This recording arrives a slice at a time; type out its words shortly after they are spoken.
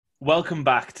Welcome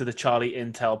back to the Charlie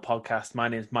Intel podcast. My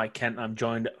name is Mike Kent. I'm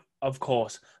joined, of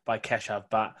course, by Keshav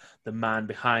Bhatt, the man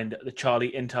behind the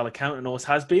Charlie Intel account and always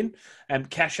has been.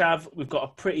 Keshav, we've got a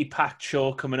pretty packed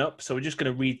show coming up, so we're just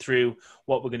going to read through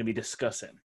what we're going to be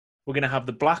discussing. We're going to have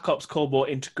the Black Ops Cold War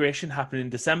integration happening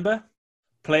in December.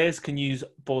 Players can use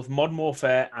both Modern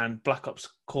Warfare and Black Ops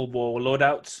Cold War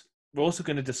loadouts. We're also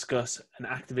going to discuss an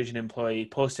Activision employee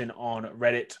posting on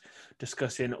Reddit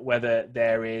discussing whether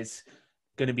there is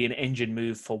going to be an engine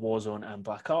move for Warzone and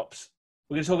Black Ops.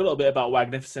 We're going to talk a little bit about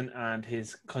Wagnificent and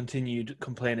his continued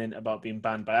complaining about being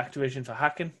banned by Activision for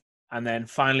hacking. And then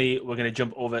finally, we're going to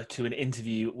jump over to an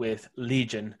interview with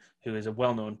Legion, who is a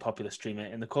well-known popular streamer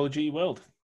in the Call of Duty world.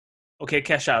 Okay,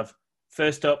 Keshav,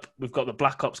 first up, we've got the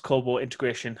Black Ops Cold War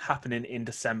integration happening in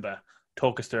December.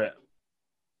 Talk us through it.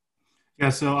 Yeah,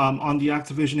 so on the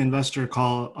Activision investor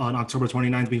call on October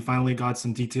 29th, we finally got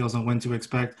some details on when to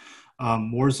expect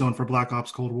Warzone for Black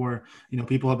Ops Cold War. You know,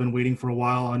 people have been waiting for a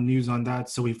while on news on that,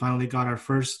 so we finally got our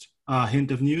first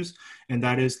hint of news, and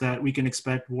that is that we can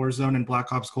expect Warzone and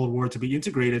Black Ops Cold War to be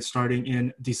integrated starting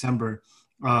in December.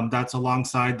 That's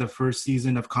alongside the first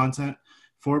season of content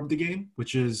for the game,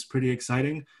 which is pretty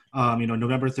exciting.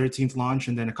 November 13th launch,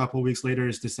 and then a couple of weeks later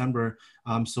is December.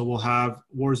 So we'll have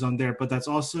Warzone there, but that's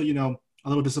also, a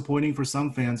little disappointing for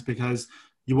some fans because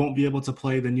you won't be able to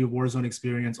play the new Warzone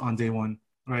experience on day one,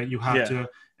 right? You have to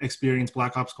experience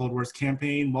Black Ops Cold War's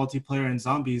campaign, multiplayer, and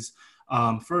zombies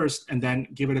first, and then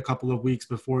give it a couple of weeks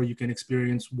before you can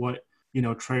experience what,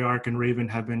 Treyarch and Raven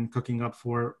have been cooking up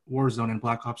for Warzone and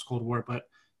Black Ops Cold War. But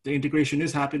the integration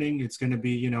is happening. It's going to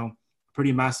be,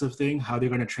 pretty massive thing, how they're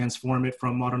going to transform it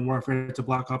from Modern Warfare to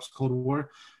Black Ops Cold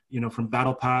War, from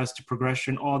Battle Pass to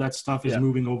progression, all that stuff is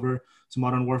moving over to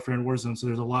Modern Warfare and Warzone. So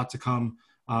there's a lot to come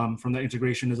from that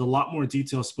integration. There's a lot more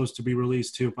details supposed to be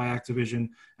released too by Activision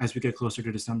as we get closer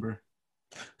to December.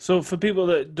 So for people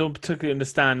that don't particularly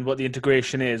understand what the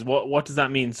integration is, what does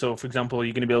that mean? So for example,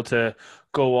 you're going to be able to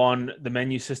go on the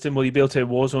menu system. Will you be able to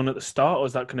Warzone at the start, or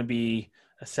is that going to be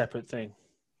a separate thing?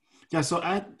 Yeah, so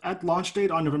at launch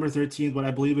date on November 13th, what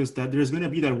I believe is that there's going to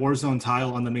be that Warzone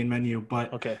tile on the main menu.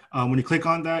 But when you click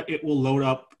on that, it will load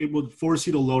up. It will force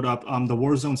you to load up the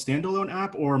Warzone standalone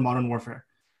app or Modern Warfare.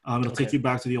 It'll take you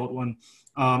back to the old one.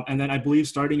 And then I believe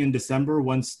starting in December,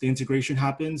 once the integration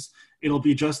happens, it'll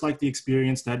be just like the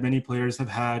experience that many players have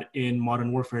had in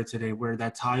Modern Warfare today, where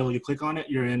that tile, you click on it,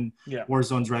 you're in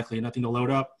Warzone directly. Nothing to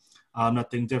load up,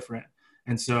 nothing different.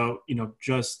 And so,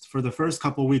 just for the first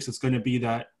couple of weeks, it's going to be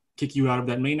that kick you out of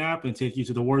that main app and take you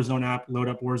to the Warzone app, load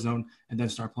up Warzone, and then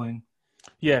start playing.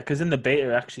 Yeah, because in the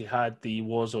beta, it actually had the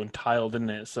Warzone tile, didn't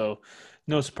it? So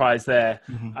no surprise there.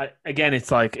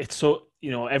 It's so,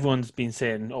 everyone's been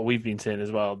saying, or we've been saying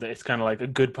as well, that it's kind of like a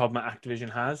good problem that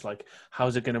Activision has. Like,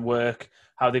 how's it going to work?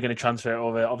 How are they going to transfer it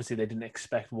over? Obviously, they didn't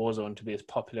expect Warzone to be as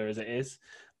popular as it is.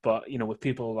 But, with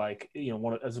people like,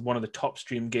 as one of the top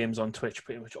stream games on Twitch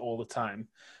pretty much all the time,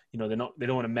 they don't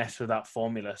want to mess with that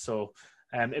formula. So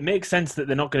it makes sense that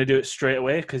they're not going to do it straight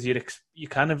away because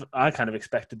I kind of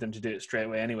expected them to do it straight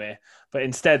away anyway. But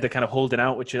instead, they're kind of holding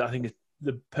out, which I think is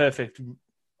the perfect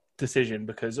decision,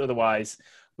 because otherwise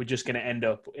we're just going to end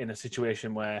up in a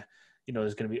situation where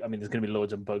there's going to be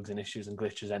loads of bugs and issues and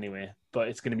glitches anyway. But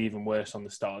it's going to be even worse on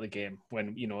the start of the game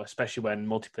when especially when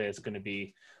multiplayer is going to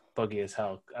be buggy as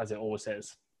hell, as it always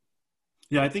is.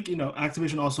 Yeah, I think,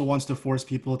 Activision also wants to force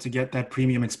people to get that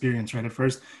premium experience, right? At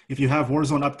first, if you have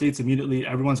Warzone updates immediately,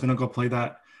 everyone's going to go play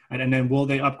that. Right? And then will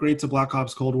they upgrade to Black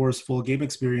Ops Cold War's full game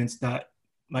experience? That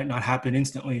might not happen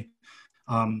instantly.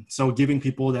 So giving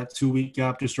people that 2-week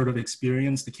gap to sort of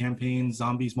experience the campaign,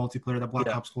 zombies, multiplayer that Black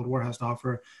Ops Cold War has to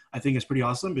offer, I think is pretty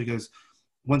awesome, because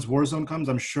once Warzone comes,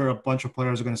 I'm sure a bunch of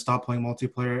players are going to stop playing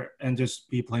multiplayer and just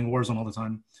be playing Warzone all the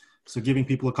time. So giving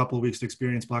people a couple of weeks to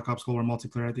experience Black Ops Cold War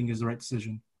multiplayer, I think, is the right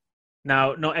decision.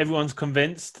 Now, not everyone's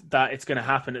convinced that it's going to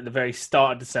happen at the very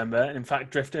start of December. And in fact,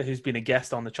 Drifter, who's been a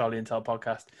guest on the Charlie Intel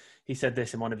podcast, he said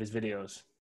this in one of his videos.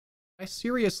 I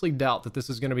seriously doubt that this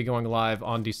is going to be going live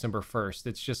on December 1st.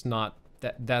 It's just not,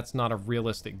 that's not a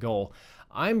realistic goal.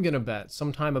 I'm going to bet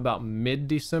sometime about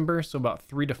mid-December, so about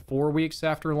 3 to 4 weeks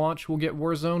after launch, we'll get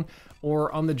Warzone.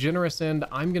 Or on the generous end,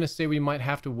 I'm going to say we might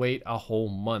have to wait a whole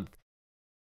month.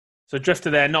 So Drifter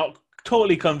there, not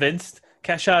totally convinced.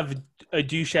 Keshav,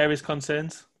 do you share his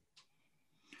concerns?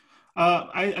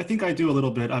 I think I do a little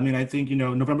bit. I mean, I think,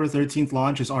 November 13th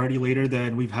launch is already later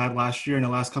than we've had last year in the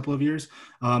last couple of years.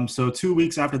 So 2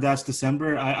 weeks after that's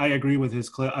December. I agree with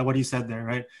what he said there,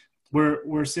 right?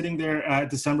 We're sitting there at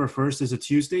December 1st is a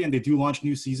Tuesday, and they do launch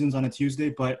new seasons on a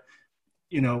Tuesday, but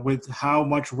with how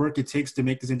much work it takes to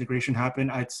make this integration happen,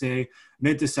 I'd say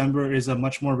mid-December is a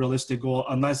much more realistic goal,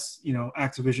 unless,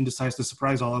 Activision decides to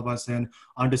surprise all of us. And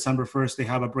on December 1st, they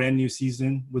have a brand new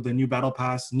season with a new battle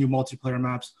pass, new multiplayer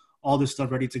maps, all this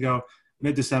stuff ready to go.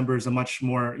 Mid-December is a much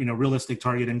more, realistic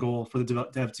target and goal for the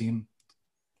dev team.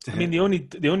 I mean, the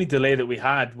only delay that we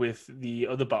had with the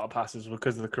other battle passes was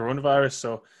because of the coronavirus.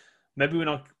 So maybe we're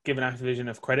not giving Activision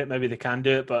enough credit. Maybe they can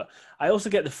do it. But I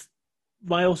also get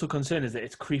my also concern is that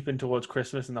it's creeping towards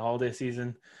Christmas and the holiday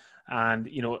season. And,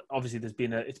 obviously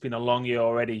it's been a long year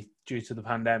already due to the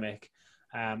pandemic.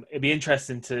 It'd be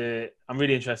I'm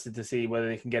really interested to see whether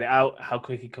they can get it out, how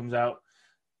quick it comes out.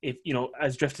 If,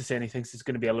 as Drifter saying, he thinks it's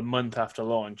going to be a month after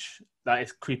launch, that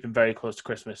is creeping very close to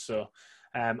Christmas. So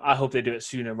I hope they do it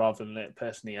sooner rather than later,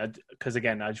 personally, because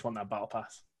again, I just want that battle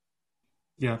pass.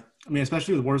 Yeah, I mean,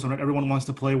 especially with Warzone, everyone wants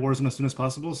to play Warzone as soon as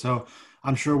possible. So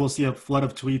I'm sure we'll see a flood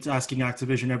of tweets asking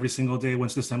Activision every single day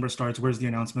once December starts, where's the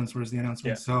announcements?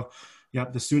 Yeah. So yeah,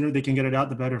 the sooner they can get it out,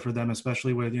 the better for them,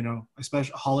 especially with,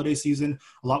 especially holiday season.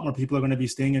 A lot more people are going to be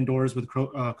staying indoors with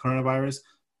coronavirus.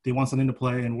 They want something to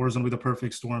play, and Warzone will be the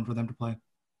perfect storm for them to play.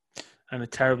 And a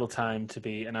terrible time to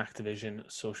be an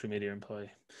Activision social media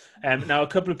employee. Now, a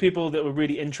couple of people that were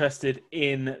really interested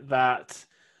in that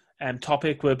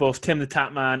topic were both Tim the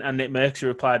Tatman and Nick Merckx, who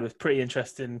replied with pretty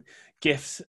interesting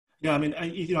gifs. Yeah, I mean,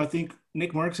 I think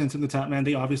Nick Merckx and Tim the Tatman,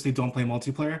 they obviously don't play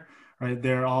multiplayer, right?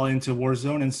 They're all into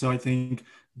Warzone, and so I think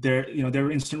their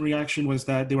instant reaction was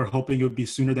that they were hoping it would be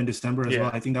sooner than December as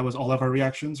well. I think that was all of our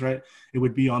reactions, right? It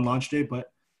would be on launch day,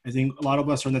 but I think a lot of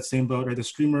us are in that same boat, right? The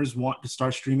streamers want to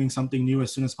start streaming something new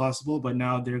as soon as possible, but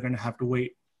now they're going to have to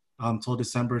wait till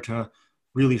December to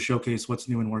really showcase what's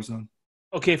new in Warzone.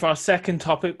 Okay, for our second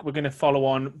topic, we're going to follow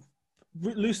on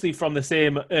loosely from the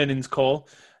same earnings call,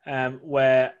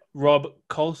 where Rob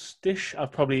Kolstish,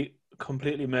 I've probably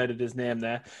completely murdered his name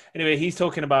there. Anyway, he's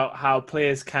talking about how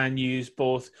players can use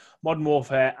both Modern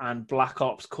Warfare and Black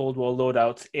Ops Cold War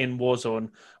loadouts in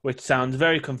Warzone, which sounds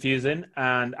very confusing.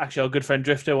 And actually, our good friend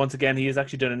Drifter, once again, he has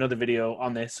actually done another video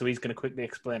on this, so he's going to quickly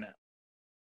explain it.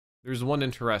 There's one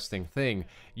interesting thing.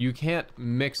 You can't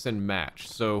mix and match.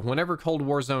 So whenever Cold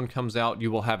War Zone comes out,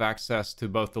 you will have access to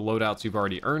both the loadouts you've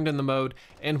already earned in the mode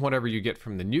and whatever you get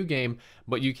from the new game,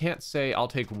 but you can't say, I'll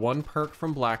take one perk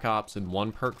from Black Ops and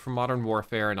one perk from Modern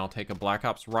Warfare, and I'll take a Black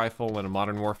Ops rifle and a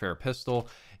Modern Warfare pistol.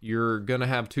 You're gonna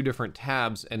have two different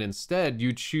tabs, and instead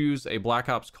you choose a Black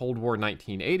Ops Cold War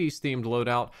 1980s themed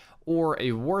loadout or a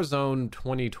Warzone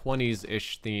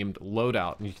 2020s-ish themed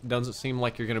loadout. And it doesn't seem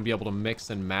like you're going to be able to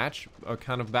mix and match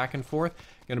kind of back and forth.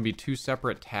 Going to be two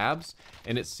separate tabs,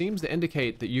 and it seems to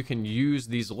indicate that you can use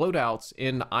these loadouts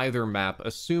in either map,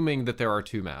 assuming that there are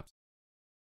two maps.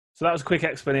 So that was a quick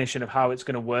explanation of how it's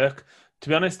going to work. To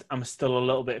be honest, I'm still a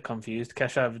little bit confused.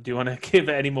 Keshav, do you want to give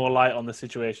it any more light on the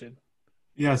situation?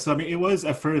 Yeah, so I mean, it was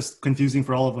at first confusing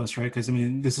for all of us, right? Because I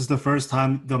mean, this is the first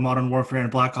time the Modern Warfare and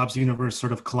Black Ops universe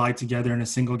sort of collide together in a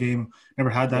single game. Never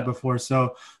had that before.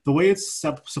 So the way it's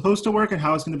supposed to work and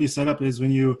how it's going to be set up is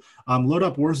when you load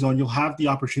up Warzone, you'll have the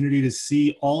opportunity to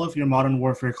see all of your Modern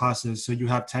Warfare classes. So you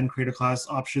have 10 creator class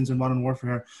options in Modern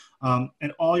Warfare,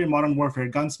 and all your Modern Warfare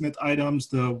gunsmith items,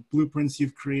 the blueprints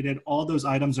you've created, all those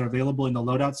items are available in the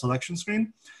loadout selection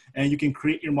screen, and you can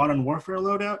create your Modern Warfare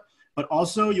loadout. But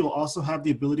also, you'll also have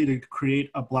the ability to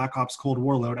create a Black Ops Cold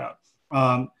War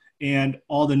loadout. And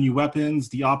all the new weapons,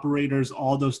 the operators,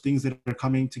 all those things that are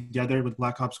coming together with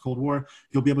Black Ops Cold War,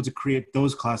 you'll be able to create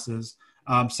those classes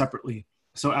separately.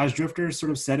 So as Drifter sort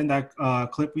of said in that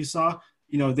clip we saw,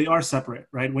 they are separate,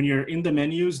 right? When you're in the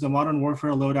menus, the Modern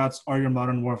Warfare loadouts are your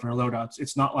Modern Warfare loadouts.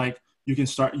 It's not like you can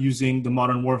start using the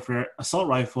Modern Warfare assault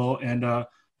rifle and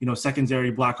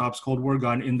secondary Black Ops Cold War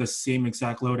gun in the same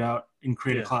exact loadout in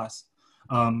creator class.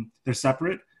 They're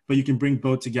separate, but you can bring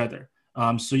both together.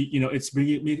 So it's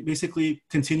basically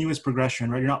continuous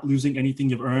progression, right? You're not losing anything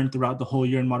you've earned throughout the whole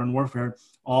year in Modern Warfare.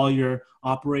 All your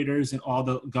operators and all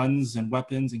the guns and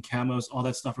weapons and camos, all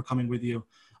that stuff are coming with you,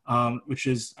 which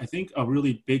is, I think, a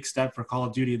really big step for Call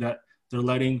of Duty, that they're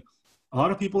letting a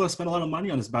lot of people have spent a lot of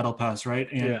money on this battle pass, right?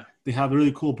 And they have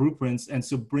really cool blueprints. And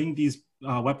so bring these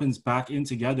weapons back in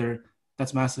together,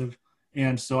 that's massive.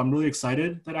 And so I'm really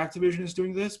excited that Activision is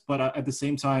doing this, but at the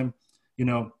same time,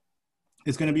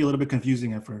 it's going to be a little bit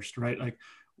confusing at first, right? Like,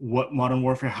 what Modern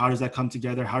Warfare, how does that come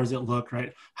together? How does it look,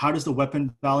 right? How does the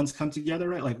weapon balance come together,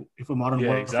 right? Like, if a Modern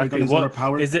Warfare gun is more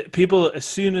powered. Is it people, as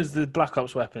soon as the Black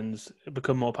Ops weapons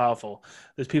become more powerful,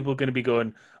 there's people going to be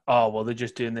going, oh, well, they're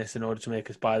just doing this in order to make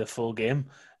us buy the full game.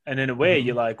 And in a way,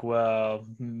 you're like, well,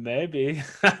 maybe.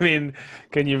 I mean,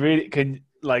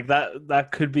 that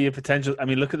could be a potential. I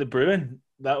mean, look at the Bruin.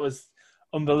 That was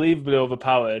unbelievably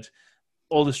overpowered.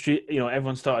 All the street,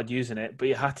 everyone started using it, but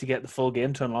you had to get the full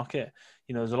game to unlock it.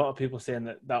 There's a lot of people saying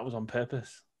that was on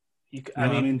purpose. I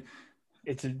mean,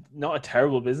 it's not a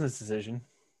terrible business decision.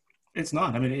 It's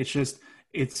not. I mean,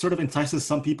 it sort of entices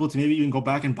some people to maybe even go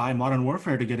back and buy Modern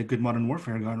Warfare to get a good Modern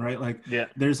Warfare gun, right? Like,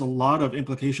 there's a lot of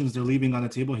implications they're leaving on the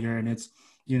table here. And it's,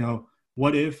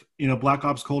 what if, Black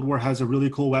Ops Cold War has a really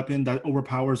cool weapon that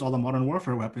overpowers all the Modern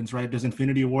Warfare weapons, right? Does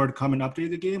Infinity Ward come and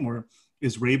update the game, or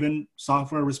is Raven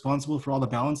Software responsible for all the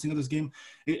balancing of this game?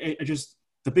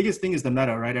 The biggest thing is the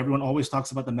meta, right? Everyone always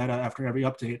talks about the meta after every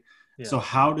update. Yeah. So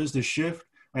how does this shift,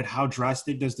 right? How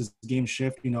drastic does this game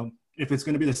shift? If it's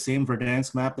going to be the same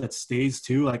Verdansk map that stays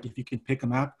too, like if you can pick a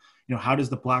map, how does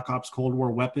the Black Ops Cold War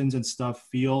weapons and stuff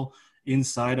feel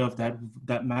inside of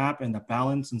that map and the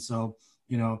balance? And so,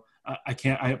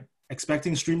 I'm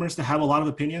expecting streamers to have a lot of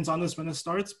opinions on this when it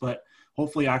starts, but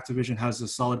hopefully Activision has a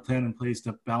solid plan in place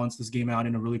to balance this game out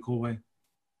in a really cool way.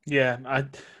 Yeah,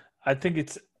 I think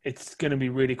it's going to be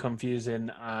really confusing.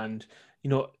 And,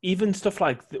 even stuff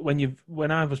like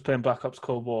when I was playing Black Ops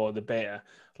Cold War, the beta,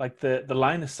 like the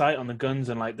line of sight on the guns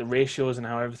and like the ratios and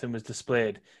how everything was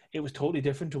displayed, it was totally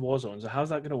different to Warzone. So how's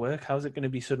that going to work? How's it going to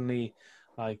be suddenly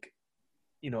like,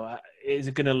 is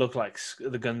it going to look like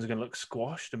the guns are going to look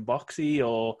squashed and boxy,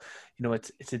 or, at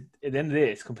the end of the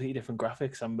day, it's completely different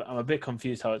graphics. I'm a bit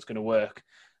confused how it's going to work.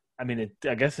 I mean,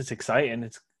 I guess it's exciting.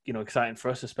 It's, exciting for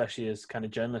us, especially as kind of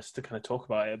journalists, to kind of talk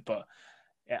about it, but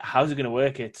how's it going to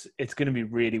work? It's going to be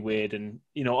really weird. And,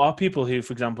 are people who,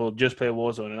 for example, just play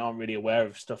Warzone and aren't really aware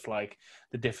of stuff like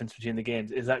the difference between the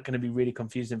games, is that going to be really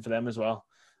confusing for them as well?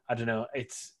 I don't know.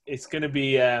 It's going to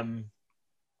be an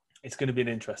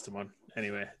interesting one.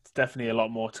 Anyway, it's definitely a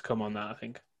lot more to come on that, I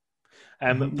think.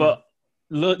 But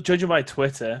judging by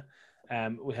Twitter,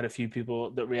 we had a few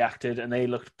people that reacted and they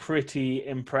looked pretty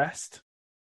impressed.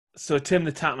 So Tim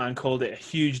the Tatman called it a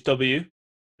huge W.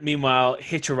 Meanwhile,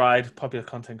 Hitch a Ride, popular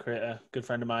content creator, good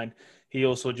friend of mine, he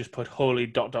also just put holy ...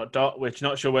 which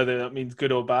not sure whether that means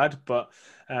good or bad, but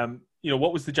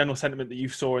what was the general sentiment that you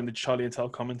saw in the Charlie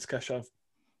Intel comments, Keshav?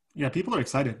 Yeah, people are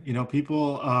excited.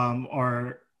 People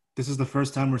this is the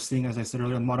first time we're seeing, as I said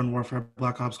earlier, Modern Warfare,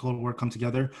 Black Ops Cold War come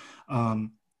together.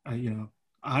 I'm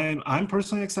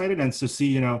personally excited, and to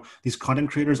see, these content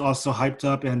creators also hyped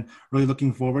up and really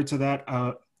looking forward to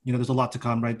that. There's a lot to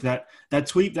come, right? That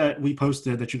tweet that we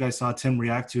posted that you guys saw Tim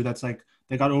react to, that's like,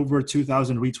 they got over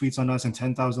 2,000 retweets on us and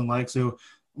 10,000 likes. So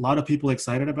a lot of people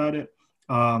excited about it.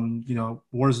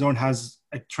 Warzone has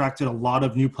attracted a lot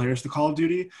of new players to Call of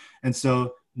Duty. And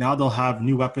so now they'll have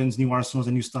new weapons, new arsenals,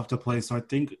 and new stuff to play. So I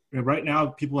think right now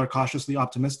people are cautiously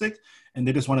optimistic, and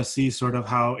they just want to see sort of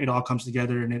how it all comes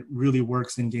together and it really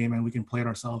works in game and we can play it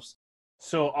ourselves.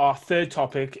 So our third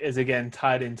topic is again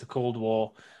tied into Cold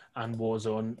War and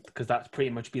Warzone, because that's pretty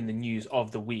much been the news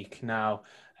of the week. Now,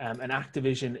 an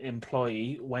Activision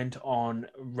employee went on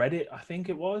Reddit, I think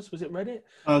it was it Reddit?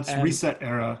 It's Reset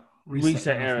Era.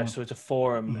 Reset Era, so it's a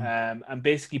forum, and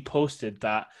basically posted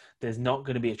that there's not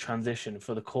going to be a transition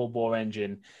for the Cold War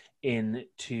engine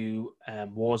into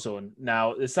Warzone.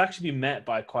 Now, it's actually been met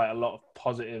by quite a lot of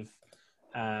positive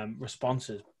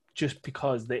responses, just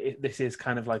because this is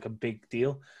kind of like a big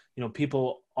deal.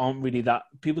 People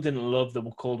didn't love the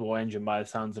Cold War engine by the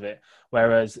sounds of it,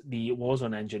 whereas the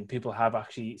Warzone engine, people have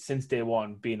actually, since day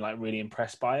one, been like really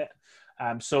impressed by it.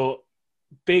 So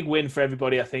big win for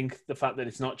everybody, I think, the fact that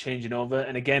it's not changing over.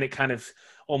 And again, it kind of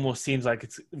almost seems like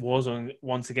it's Warzone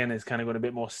once again is kind of going a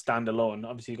bit more standalone.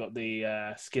 Obviously, you've got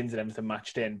the skins and everything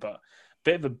matched in, but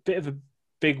bit of a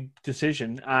big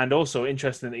decision. And also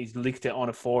interesting that he's leaked it on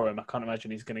a forum. I can't imagine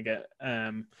he's going to get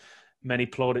many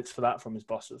plaudits for that from his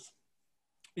bosses.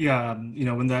 Yeah,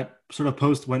 when that sort of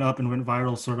post went up and went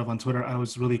viral sort of on Twitter, I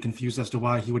was really confused as to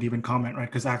why he would even comment, right?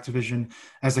 Because Activision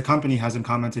as a company hasn't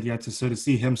commented yet. So to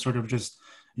see him sort of just,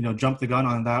 jump the gun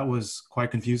on that was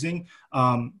quite confusing.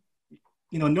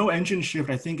 No engine shift,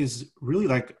 I think, is really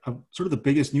like sort of the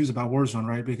biggest news about Warzone,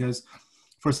 right? Because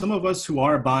for some of us who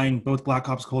are buying both Black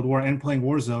Ops Cold War and playing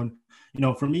Warzone,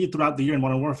 for me throughout the year in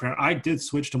Modern Warfare, I did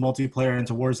switch to multiplayer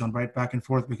into Warzone, right, back and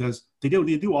forth, because they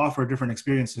do offer different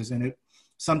experiences, and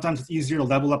sometimes it's easier to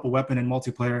level up a weapon in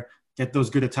multiplayer, get those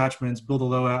good attachments, build a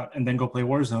loadout, and then go play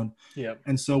Warzone. Yeah.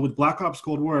 And so with Black Ops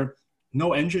Cold War,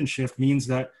 no engine shift means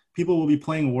that people will be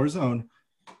playing Warzone,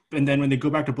 and then when they go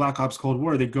back to Black Ops Cold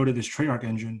War, they go to this Treyarch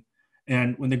engine.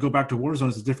 And when they go back to Warzone,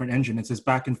 it's a different engine. It's this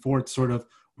back and forth sort of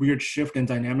weird shift in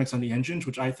dynamics on the engines,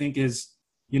 which I think is,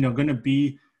 going to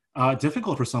be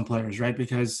difficult for some players, right?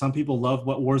 Because some people love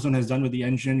what Warzone has done with the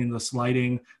engine, the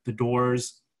sliding, the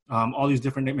doors, all these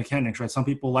different mechanics, right? Some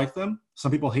people like them,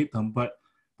 some people hate them. But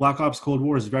Black Ops Cold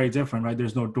War is very different, right?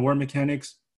 There's no door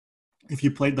mechanics. If you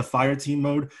played the fire team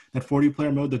mode, that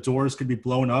 40-player mode, the doors could be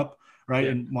blown up, right?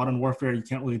 In Modern Warfare, you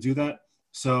can't really do that.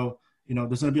 So,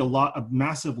 there's going to be a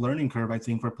massive learning curve, I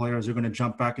think, for players who are going to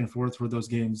jump back and forth for those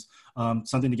games,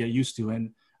 something to get used to.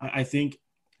 And I think,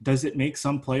 does it make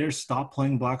some players stop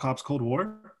playing Black Ops Cold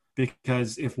War?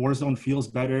 Because if Warzone feels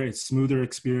better, it's smoother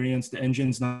experience, the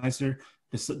engine's nicer,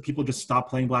 people just stop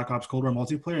playing Black Ops Cold War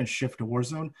multiplayer and shift to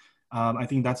Warzone. I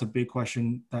think that's a big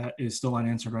question that is still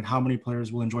unanswered, right? How many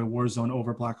players will enjoy Warzone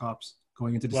over Black Ops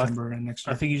going into December and next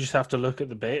year? I think you just have to look at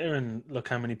the beta and look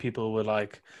how many people were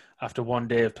like, after one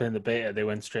day of playing the beta, they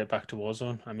went straight back to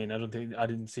Warzone. I mean, I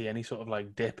didn't see any sort of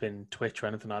like dip in Twitch or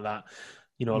anything like that.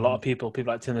 A lot of people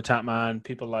like Tim the Tatman,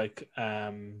 people like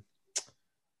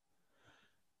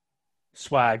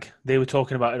Swag, they were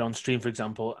talking about it on stream, for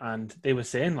example, and they were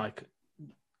saying like,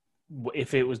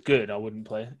 if it was good, I wouldn't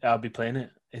play. I'll be playing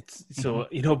it. It's so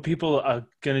people are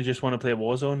gonna just want to play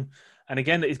Warzone. And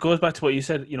again, it goes back to what you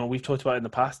said. We've talked about it in the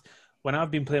past. When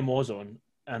I've been playing Warzone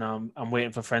and I'm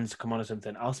waiting for friends to come on or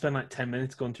something, I'll spend like 10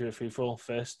 minutes going through a free for all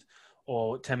first,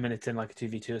 or 10 minutes in like a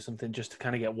 2v2 or something, just to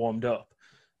kind of get warmed up.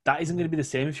 That isn't going to be the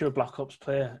same if you're a Black Ops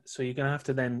player. So you're going to have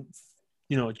to then,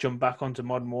 jump back onto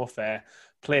Modern Warfare,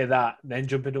 play that, then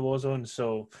jump into Warzone.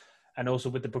 So, and also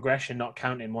with the progression not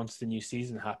counting once the new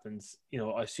season happens,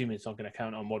 I assume it's not going to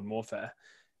count on Modern Warfare.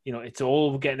 It's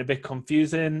all getting a bit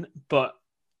confusing, but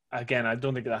again, I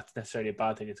don't think that's necessarily a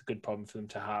bad thing. It's a good problem for them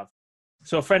to have.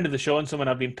 So a friend of the show and someone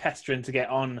I've been pestering to get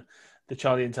on the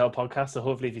Charlie Intel podcast, so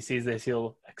hopefully if he sees this,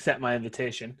 he'll accept my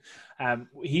invitation.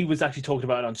 He was actually talking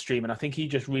about it on stream, and I think he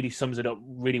just really sums it up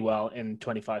really well in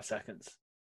 25 seconds.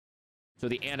 So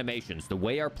the animations, the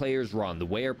way our players run, the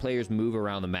way our players move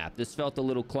around the map, this felt a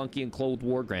little clunky in Cold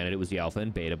War. Granted, it was the alpha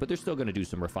and beta, but they're still going to do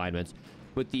some refinements.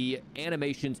 But the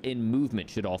animations in movement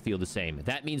should all feel the same.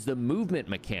 That means the movement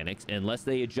mechanics, unless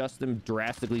they adjust them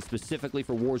drastically, specifically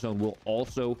for Warzone, will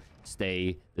also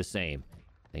stay the same.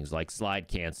 Things like slide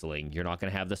canceling. You're not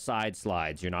going to have the side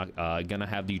slides. You're not going to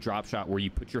have the drop shot where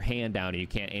you put your hand down and you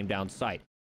can't aim down sight.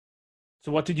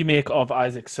 So what did you make of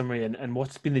Isaac's summary, and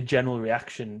what's been the general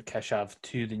reaction, Keshav,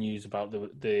 to the news about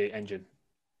the engine?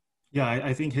 Yeah,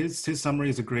 I think his summary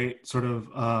is a great sort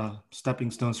of stepping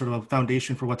stone, sort of a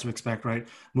foundation for what to expect, right?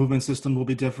 Movement system will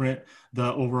be different.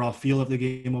 The overall feel of the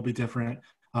game will be different.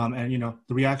 And,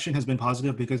 the reaction has been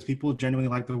positive because people genuinely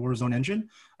like the Warzone engine.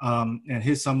 And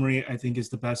his summary, I think, is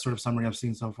the best sort of summary I've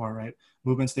seen so far, right?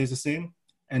 Movement stays the same.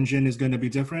 Engine is going to be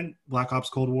different. Black Ops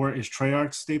Cold War is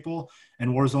Treyarch's staple,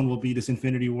 and Warzone will be this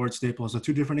Infinity Ward staple. So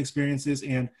two different experiences,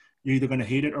 and you're either going to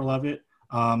hate it or love it.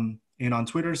 And on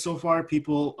Twitter so far,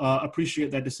 people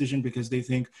appreciate that decision because they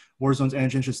think Warzone's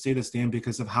engine should stay the same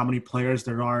because of how many players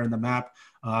there are in the map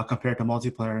compared to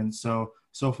multiplayer. And so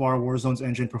far, Warzone's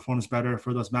engine performs better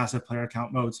for those massive player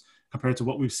count modes compared to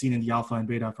what we've seen in the alpha and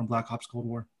beta from Black Ops Cold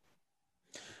War.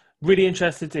 Really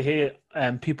interested to hear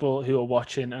people who are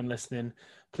watching and listening.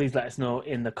 Please let us know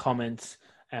in the comments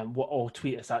or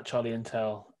tweet us at Charlie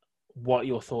Intel what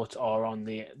your thoughts are on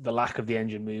the lack of the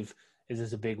engine move. Is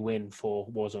this a big win for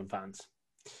Warzone fans?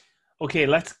 Okay,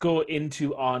 let's go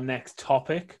into our next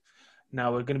topic.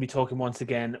 Now we're going to be talking once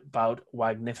again about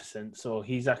Wagnificent. So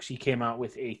he's actually came out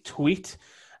with a tweet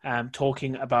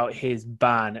talking about his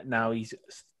ban. Now he's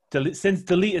since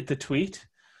deleted the tweet,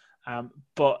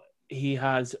 but he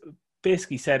has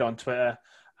basically said on Twitter,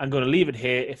 I'm going to leave it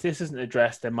here. If this isn't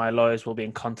addressed, then my lawyers will be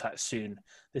in contact soon.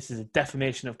 This is a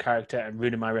defamation of character and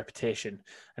ruining my reputation.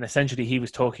 And essentially, he was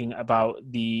talking about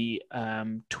the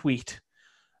tweet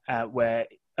where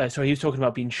he was talking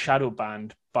about being shadow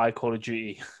banned by Call of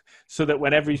Duty so that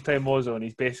whenever he's playing Warzone,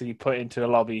 he's basically put into a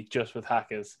lobby just with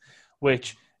hackers,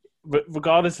 which,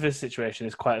 regardless of his situation,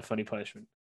 is quite a funny punishment.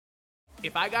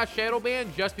 If I got shadow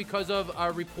banned just because of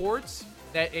reports,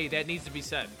 that needs to be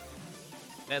said.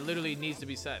 That literally needs to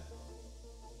be said.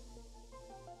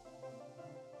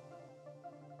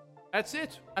 That's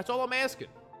it. That's all I'm asking.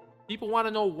 People want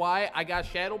to know why I got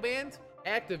shadow banned?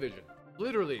 Activision.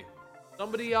 Literally.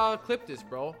 Somebody clip this,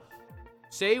 bro.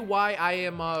 Say why I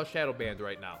am shadow banned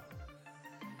right now.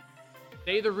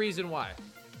 Say the reason why.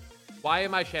 Why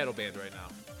am I shadow banned right now?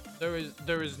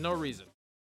 There is no reason.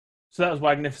 So that was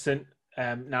Wagnificent.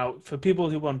 Now, for people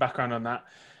who want background on that,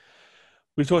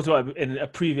 we've talked about it in a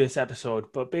previous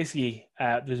episode, but basically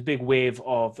there's a big wave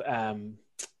of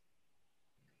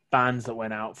bans that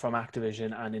went out from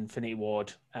Activision and Infinity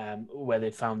Ward where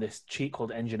they found this cheat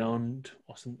called Engine Owned,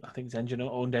 or something. I think it's Engine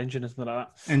Owned Engine or something like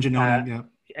that. Engine owning, yeah.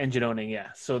 Engine owning, yeah.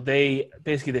 So they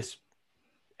basically, this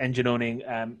engine owning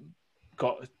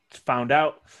got found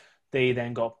out. They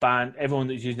then got banned. Everyone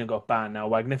that was using it got banned. Now,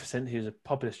 Magnificent, who's a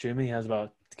popular streamer, he has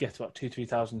gets about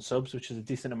 2,000-3,000 subs, which is a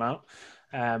decent amount.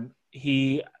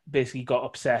 He basically got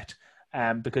upset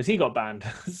because he got banned.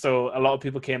 So a lot of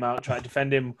people came out, tried to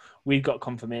defend him. We got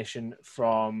confirmation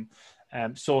from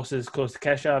sources close to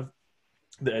Keshav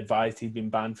that advised he'd been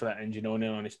banned for that engine owning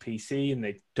on his PC, and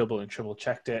they double and triple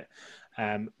checked it.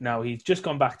 Now he's just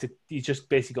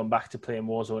basically gone back to playing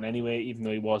Warzone anyway, even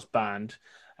though he was banned.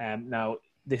 Now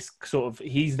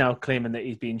he's now claiming that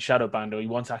he's been shadow banned, or he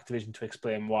wants Activision to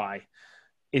explain why.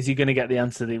 Is he going to get the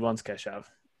answer that he wants, Keshav?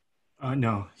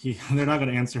 No, they're not going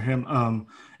to answer him.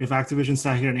 If Activision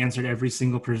sat here and answered every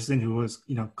single person who was,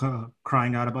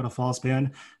 crying out about a false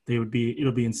ban, it'll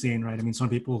be insane, right? I mean, some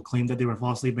people claim that they were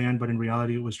falsely banned, but in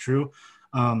reality, it was true.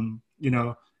 I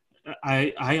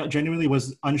genuinely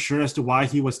was unsure as to why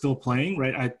he was still playing,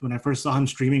 right? When I first saw him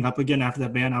streaming up again after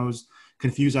that ban, I was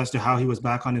confused as to how he was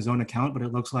back on his own account, but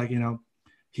it looks like,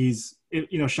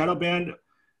 shadow banned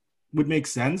would make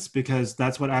sense because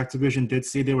that's what Activision did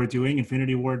say they were doing.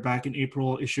 Infinity Ward back in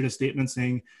April issued a statement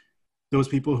saying those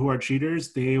people who are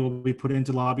cheaters, they will be put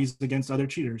into lobbies against other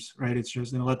cheaters, right? It's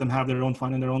just let them have their own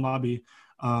fun in their own lobby.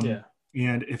 And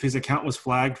if his account was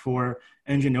flagged for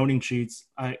engine owning cheats,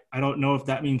 I don't know if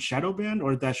that means shadow banned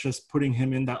or that's just putting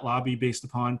him in that lobby based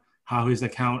upon how his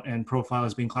account and profile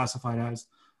is being classified as.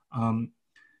 I've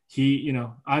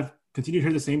continued to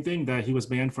hear the same thing, that he was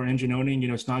banned for engine owning.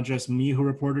 It's not just me who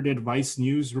reported it. Vice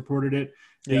News reported it.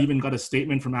 They even got a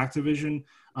statement from Activision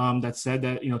that said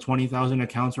that 20,000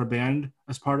 accounts were banned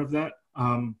as part of that.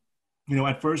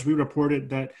 At first we reported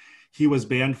that he was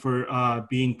banned for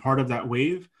being part of that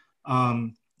wave.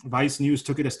 Vice News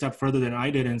took it a step further than I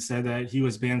did and said that he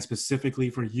was banned specifically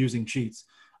for using cheats.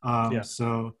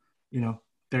 So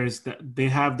there's that. They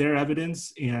have their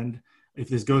evidence, and if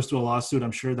this goes to a lawsuit,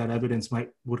 I'm sure that evidence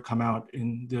would come out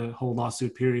in the whole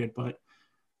lawsuit period. But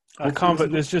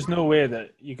there's just no way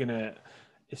that you're gonna.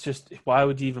 It's just, why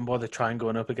would you even bother trying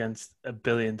going up against $1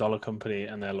 billion company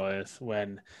and their lawyers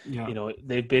when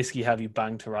they basically have you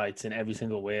banged to rights in every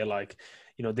single way? Like,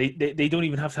 they don't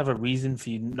even have to have a reason for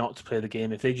you not to play the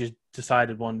game. If they just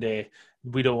decided one day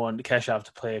we don't want Keshav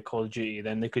to play Call of Duty,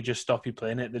 then they could just stop you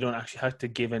playing it. They don't actually have to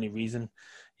give any reason.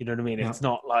 You know what I mean? Yeah. It's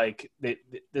not like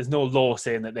there's no law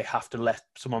saying that they have to let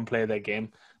someone play their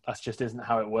game. That just isn't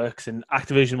how it works. And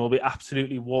Activision will be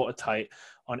absolutely watertight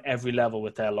on every level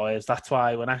with their lawyers. That's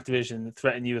why when Activision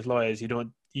threaten you with lawyers,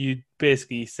 you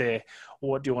basically say,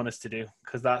 what do you want us to do?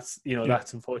 Because that's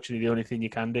unfortunately the only thing you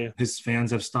can do. His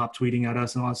fans have stopped tweeting at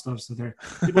us and all that stuff. So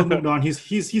people moved on.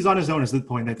 He's on his own at this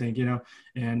point, I think,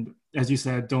 and as you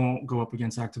said, don't go up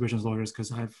against Activision's lawyers,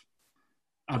 because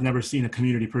I've never seen a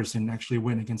community person actually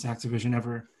win against Activision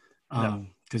ever,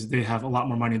 because they have a lot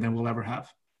more money than we'll ever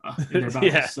have in their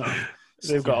battles.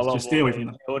 So they've got a lot more stay away from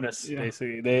them. Bonus,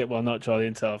 basically. Not Charlie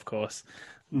Intel, of course.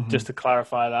 Mm-hmm. Just to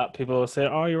clarify that, people will say,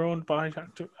 "Oh, you're owned by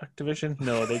Activision."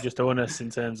 No, they just own us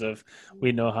in terms of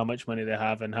we know how much money they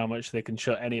have and how much they can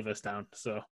shut any of us down.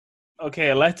 So,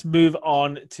 okay, let's move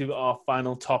on to our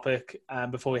final topic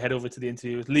before we head over to the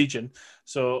interview with Legion.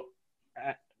 So,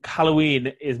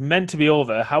 Halloween is meant to be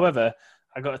over. However,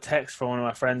 I got a text from one of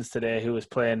my friends today who was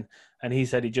playing, and he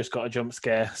said he just got a jump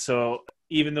scare. So,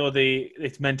 even though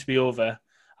it's meant to be over,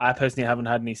 I personally haven't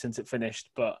had any since it finished,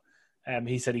 but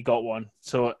he said he got one.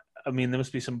 So, I mean, there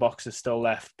must be some boxes still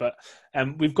left. But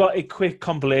we've got a quick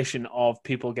compilation of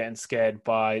people getting scared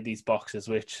by these boxes,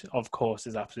 which, of course,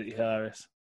 is absolutely hilarious.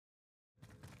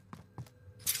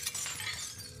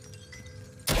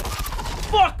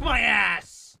 Fuck my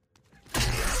ass!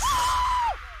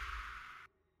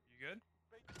 You good?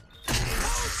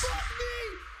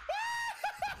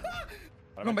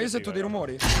 No, ma io sento dei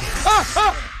rumori. È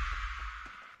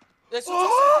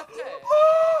successo a te?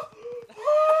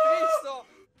 Hai visto?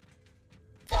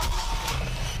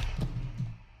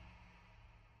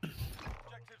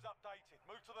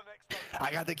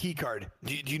 I got the key card.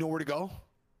 Do you know where to go?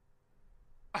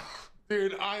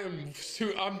 Dude, I'm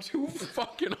too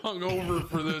fucking hungover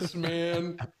for this,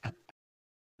 man.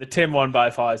 The Tim one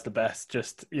by far is the best.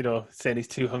 Just, saying he's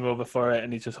too hungover for it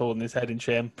and he's just holding his head in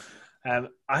shame.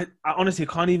 I honestly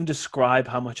can't even describe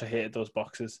how much I hated those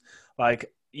boxes.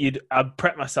 Like, I'd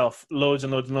prep myself loads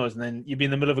and loads and loads, and then you'd be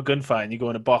in the middle of a gunfight and you go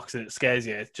in a box and it scares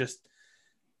you. It's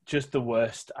just the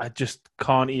worst. I just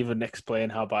can't even explain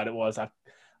how bad it was.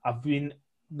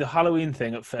 The Halloween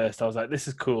thing at first, I was like, this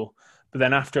is cool. But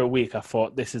then after a week, I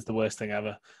thought, this is the worst thing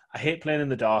ever. I hate playing in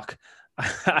the dark.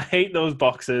 I hate those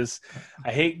boxes.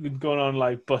 I hate going on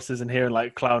like buses and hearing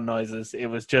like clown noises. It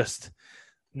was just,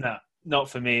 not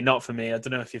for me. I don't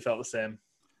know if you felt the same.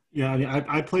 Yeah, I mean,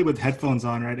 I play with headphones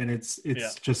on, right? And it's Yeah.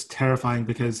 just terrifying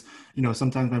because,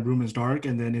 sometimes my room is dark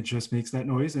and then it just makes that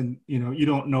noise. And, you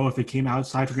don't know if it came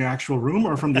outside from your actual room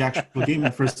or from the actual game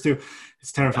at first too.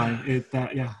 It's terrifying.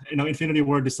 Infinity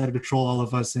Ward decided to troll all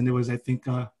of us. And it was, I think,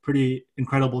 a pretty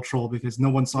incredible troll because no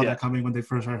one saw Yeah. that coming when they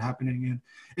first started happening. And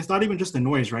it's not even just the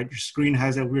noise, right? Your screen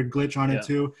has that weird glitch on Yeah. it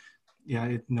too.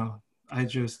 Yeah, I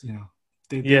just,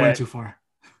 they Yeah. went too far.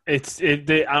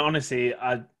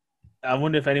 I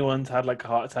wonder if anyone's had like a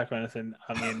heart attack or anything.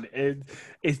 I mean,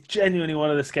 it's genuinely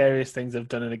one of the scariest things I've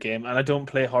done in a game. And I don't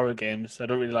play horror games. I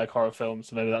don't really like horror films,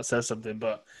 so maybe that says something.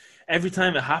 But every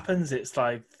time it happens, it's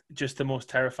like just the most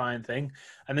terrifying thing.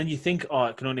 And then you think, oh,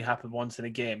 it can only happen once in a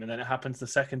game, and then it happens the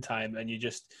second time, and you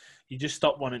just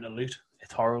stop wanting to loot.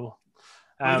 It's horrible.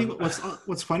 I think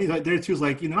what's funny there too is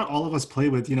like not all of us play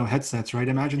with headsets, right?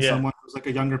 Imagine someone who's like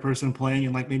a younger person playing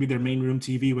in like maybe their main room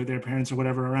TV with their parents or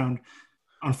whatever around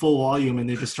on full volume, and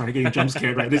they just started getting jump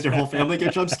scared, right? Does your whole family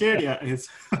get jump scared? Yeah, I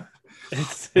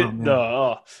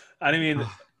mean,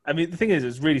 the thing is,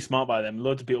 it's really smart by them.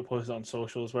 Loads of people post it on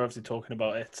socials. We're obviously talking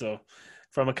about it. So,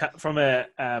 from a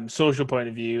social point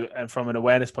of view and from an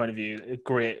awareness point of view, a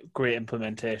great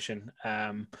implementation.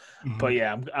 But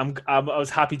yeah, I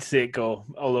was happy to see it go.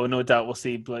 Although no doubt we'll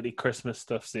see bloody Christmas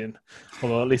stuff soon.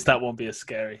 Although at least that won't be as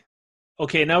scary.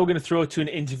 Okay, now we're going to throw to an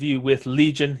interview with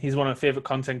Legion. He's one of my favorite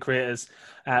content creators.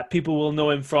 People will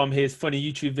know him from his funny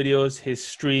YouTube videos, his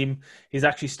stream. He's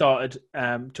actually started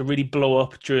to really blow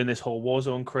up during this whole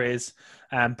Warzone craze.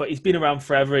 But he's been around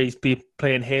forever. He's been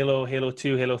playing Halo, Halo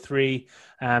 2, Halo 3.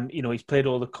 He's played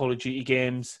all the Call of Duty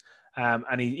games. And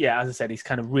as I said, he's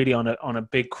kind of really on a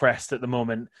big crest at the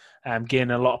moment,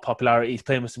 gaining a lot of popularity. He's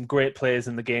playing with some great players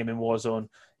in the game in Warzone.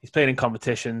 He's playing in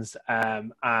competitions,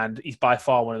 and he's by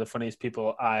far one of the funniest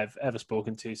people I've ever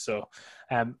spoken to. So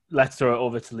let's throw it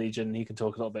over to Legion. He can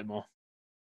talk a little bit more.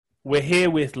 We're here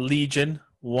with Legion,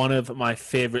 one of my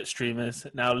favorite streamers.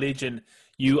 Now, Legion,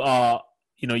 you are,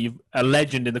 you're a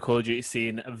legend in the Call of Duty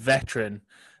scene, a veteran.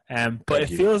 But it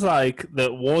feels like that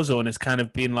Warzone has kind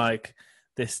of been like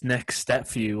this next step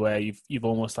for you, where you've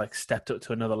almost like stepped up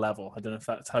to another level. I don't know if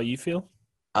that's how you feel.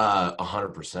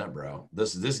 100%, bro.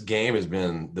 This game has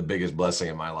been the biggest blessing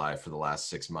in my life for the last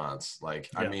 6 months.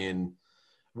 I mean,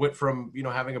 went from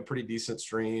having a pretty decent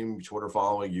stream, Twitter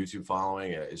following, YouTube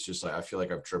following. It's just like I feel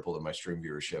like I've tripled in my stream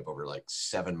viewership over like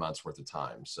 7 months worth of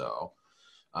time. So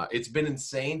it's been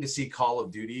insane to see Call of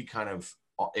Duty kind of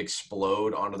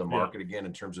explode onto the market again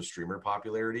in terms of streamer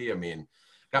popularity. I mean,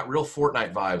 got real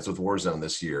Fortnite vibes with Warzone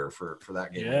this year for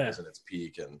that game when it was in its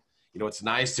peak. And it's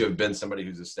nice to have been somebody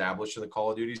who's established in the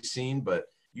Call of Duty scene, but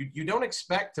you don't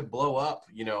expect to blow up,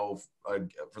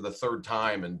 for the third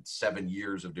time in 7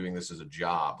 years of doing this as a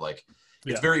job.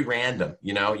 It's very random.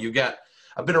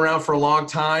 I've been around for a long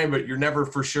time, but you're never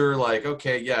for sure like,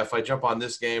 okay, yeah, if I jump on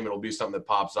this game, it'll be something that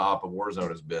pops off. But Warzone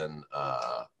has been,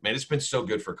 man, it's been so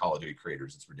good for Call of Duty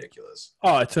creators. It's ridiculous.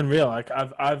 Oh, it's unreal.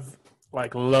 I've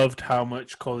loved how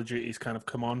much Call of Duty's kind of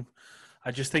come on.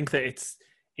 I just think that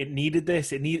it needed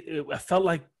this. I felt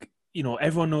like,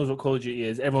 everyone knows what Call of Duty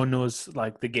is. Everyone knows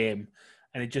like the game,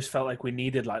 and it just felt like we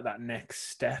needed like that next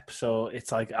step. So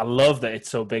it's like, I love that it's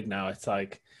so big now. It's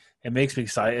like, it makes me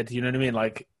excited. You know what I mean?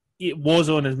 Like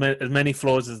Warzone as many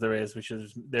flaws as there is,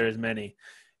 there is many.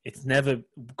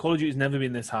 Call of Duty's never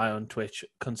been this high on Twitch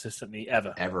consistently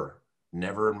ever.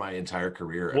 Never in my entire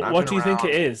career. What do you think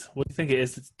it is? What do you think it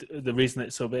is the reason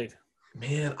it's so big?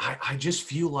 Man, I just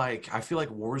feel like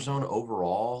Warzone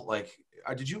overall,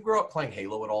 did you grow up playing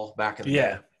Halo at all back in the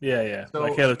day? Yeah. So,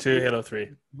 like Halo 2, Halo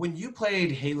 3. When you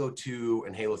played Halo 2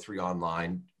 and Halo 3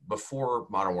 online before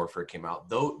Modern Warfare came out,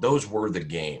 those were the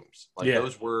games.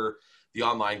 Those were the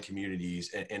online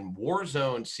communities. And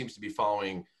Warzone seems to be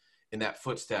following in that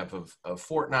footstep of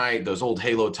Fortnite, those old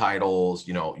Halo titles,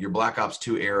 your Black Ops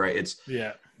 2 era. It's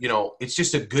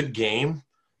just a good game.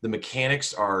 The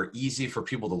mechanics are easy for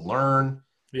people to learn,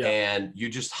 and you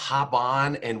just hop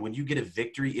on. And when you get a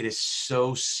victory, it is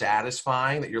so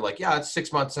satisfying that you're like, yeah, it's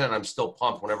 6 months in. I'm still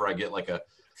pumped whenever I get like a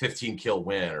 15 kill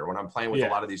win, or when I'm playing with a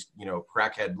lot of these,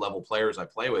 crackhead level players I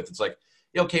play with. It's like,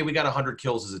 okay, we got 100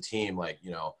 kills as a team.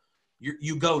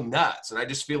 You go nuts. And I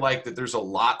just feel like that there's a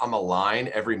lot on the line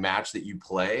every match that you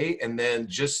play. And then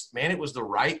just, man, it was the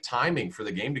right timing for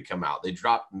the game to come out. They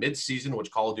dropped mid-season, which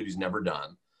Call of Duty's never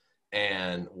done.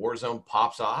 And Warzone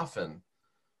pops off, and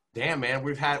damn, man,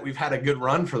 we've had a good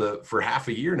run for half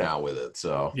a year now with it.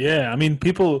 So yeah, I mean,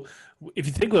 people, if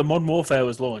you think when Modern Warfare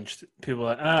was launched, people were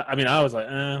like, I was like,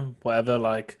 whatever.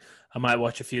 Like, I might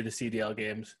watch a few of the CDL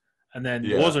games, and then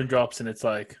Warzone drops, and it's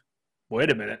like, wait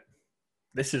a minute,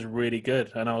 this is really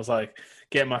good. And I was like,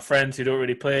 getting my friends who don't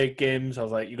really play games, I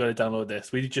was like, you got to download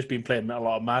this. We'd just been playing a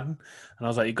lot of Madden, and I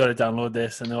was like, you got to download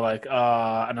this. And they're like, and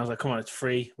I was like, come on, it's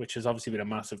free, which has obviously been a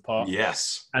massive part.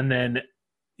 Yes. And then,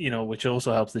 which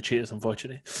also helps the cheaters,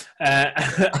 unfortunately. But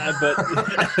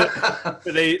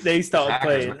they started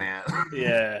playing.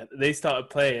 Yeah, they started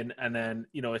playing, and then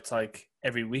it's like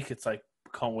every week, it's like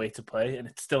can't wait to play, and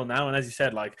it's still now. And as you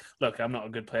said, like, look, I'm not a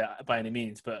good player by any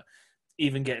means, but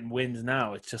even getting wins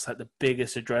now, it's just like the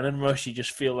biggest adrenaline rush. You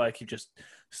just feel like you just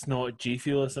snorted G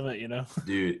Fuel or something,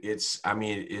 Dude, it's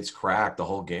cracked. The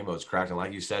whole game mode's cracked, and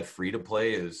like you said, free to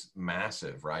play is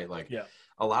massive, right? Like,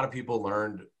 a lot of people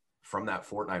learned from that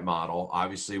Fortnite model,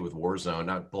 obviously with Warzone.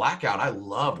 Now, Blackout, I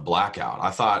loved Blackout.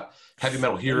 I thought Heavy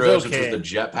Metal Heroes, which was the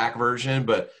jetpack version,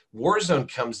 but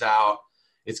Warzone comes out.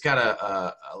 It's got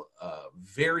a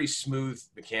very smooth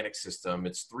mechanic system.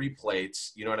 It's 3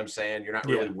 plates. You know what I'm saying? You're not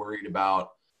really worried about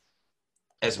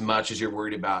as much as you're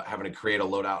worried about having to create a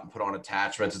loadout and put on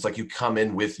attachments. It's like you come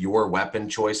in with your weapon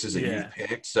choices that you've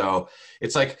picked. So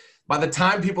it's like by the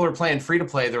time people are playing free to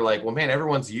play, they're like, well, man,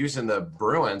 everyone's using the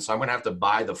Bruin, so I'm going to have to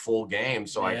buy the full game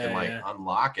so I can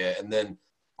unlock it. And then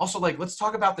also, like, let's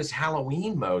talk about this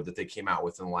Halloween mode that they came out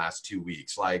with in the last 2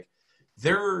 weeks. Like,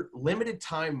 their limited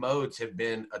time modes have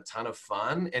been a ton of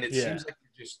fun, and it seems like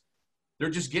they're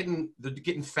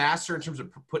getting faster in terms of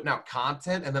putting out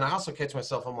content. And then I also catch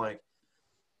myself, I'm like,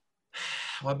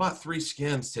 well, I bought 3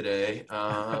 skins today.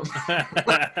 I'm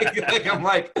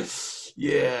like,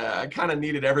 yeah, I kind of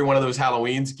needed every one of those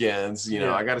Halloween skins.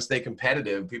 I got to stay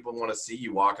competitive. People want to see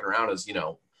you walking around as you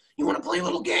want to play a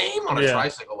little game on a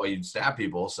tricycle while you stab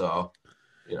people. So.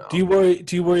 Do you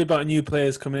worry about new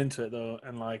players coming into it though,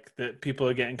 and like that people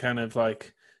are getting kind of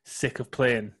like sick of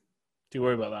playing? Do you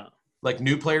worry about that? Like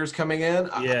new players coming in?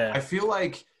 Yeah. I feel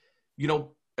like,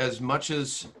 as much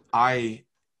as I,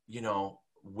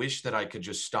 wish that I could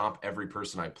just stomp every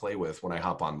person I play with when I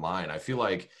hop online, I feel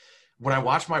like when I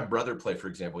watch my brother play, for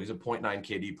example, he's a 0.9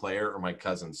 KD player, or my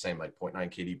cousin, same, like 0.9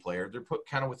 KD player. They're put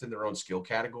kind of within their own skill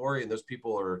category, and those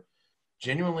people are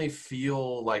genuinely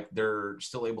feel like they're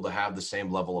still able to have the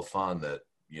same level of fun that,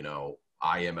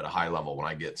 I am at a high level when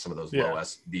I get some of those low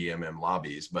SBMM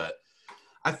lobbies. But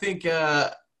I think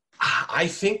the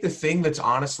thing that's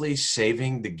honestly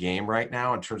saving the game right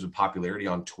now in terms of popularity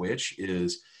on Twitch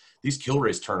is these kill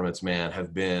race tournaments, man,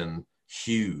 have been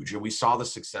huge. And we saw the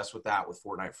success with that with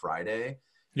Fortnite Friday.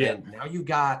 Yeah. And now you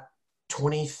got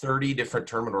 20, 30 different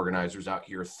tournament organizers out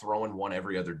here throwing one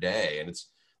every other day. And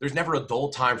there's never a dull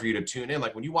time for you to tune in.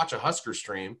 Like when you watch a Husker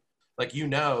stream, like,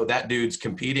 that dude's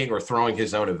competing or throwing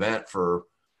his own event for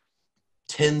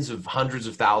tens of hundreds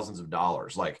of thousands of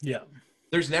dollars. Like,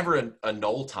 there's never a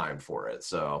null time for it.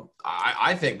 So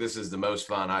I think this is the most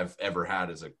fun I've ever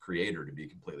had as a creator, to be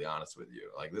completely honest with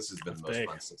you. Like, this has been the most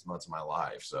fun 6 months of my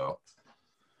life. So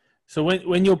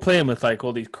when you're playing with like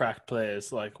all these cracked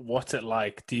players, like what's it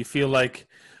like? Do you feel like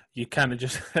you kind of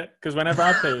just, because whenever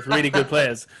I play with really good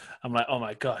players, I'm like, oh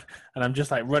my God. And I'm just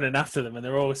like running after them and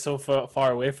they're always so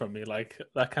far away from me. Like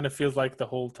that kind of feels like the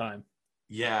whole time.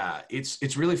 Yeah,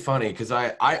 it's really funny because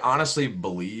I honestly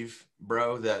believe,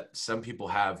 bro, that some people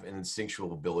have an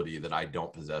instinctual ability that I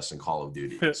don't possess in Call of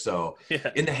Duty. So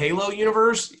in the Halo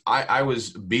universe, I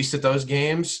was beast at those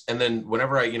games. And then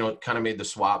whenever I, kind of made the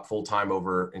swap full time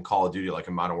over in Call of Duty, like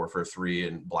in Modern Warfare 3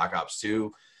 and Black Ops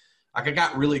 2, like I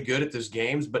got really good at those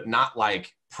games, but not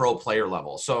like pro player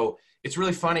level. So it's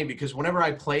really funny because whenever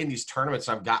I play in these tournaments,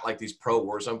 I've got like these pro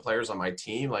Warzone players on my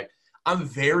team. Like I'm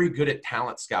very good at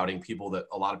talent scouting people that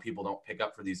a lot of people don't pick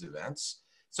up for these events.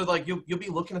 So like you'll be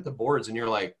looking at the boards and you're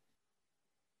like,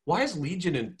 why is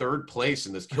Legion in 3rd place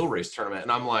in this kill race tournament?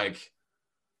 And I'm like,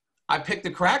 I pick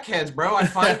the crackheads, bro. I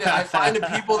find the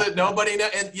people that nobody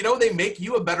knows. And, they make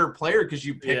you a better player because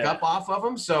you pick up off of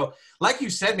them. So like you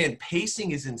said, man,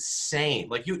 pacing is insane.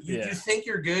 Like you think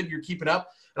you're good, you're keeping up.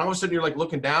 And all of a sudden you're like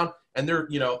looking down and they're,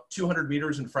 200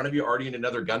 meters in front of you already in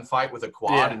another gunfight with a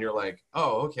quad. And you're like,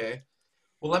 oh, okay.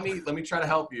 Well, let me try to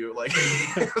help you. Like,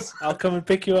 I'll come and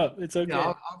pick you up. It's okay.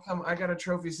 Yeah, I'll come. I got a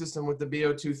trophy system with the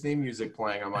BO2 theme music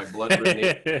playing on my Blood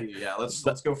Ring. Yeah,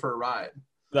 let's go for a ride.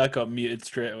 That got muted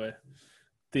straight away.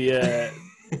 The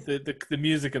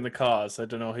music in the cars. I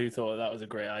don't know who thought that was a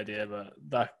great idea, but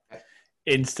that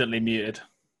instantly muted.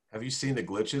 Have you seen the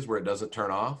glitches where it doesn't turn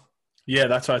off? Yeah,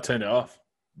 that's why I turned it off.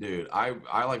 Dude, I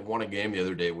like won a game the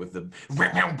other day with the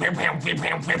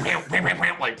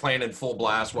like playing in full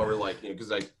blast while we're like, because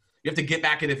like you have to get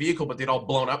back in the vehicle, but they'd all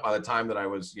blown up by the time that I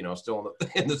was, still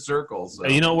in the circle. So. Are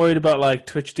you not worried about like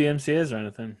Twitch DMCAs or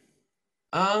anything?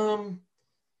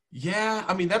 Yeah,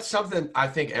 I mean that's something I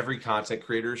think every content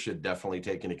creator should definitely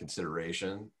take into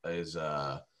consideration. Is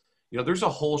there's a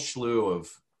whole slew of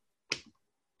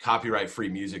copyright-free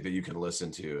music that you can listen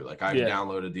to. Like I've Yeah.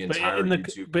 downloaded the But entire in the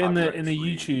YouTube but in the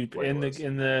copyright-free YouTube playlist.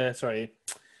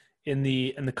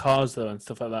 in the cars though and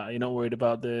stuff like that, you're not worried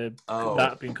about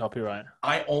that being copyright.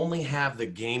 I only have the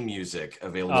game music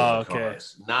available Oh, in the okay.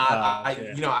 cars. Not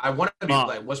okay. I want to be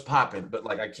like what's popping, but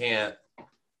like I can't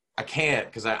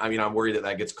because I'm worried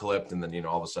that gets clipped and then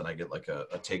all of a sudden I get like a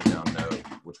takedown note,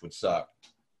 which would suck.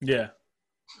 Yeah.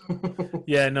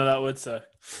 Yeah, no, that would suck.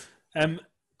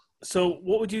 So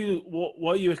what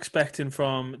are you expecting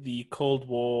from the Cold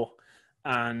War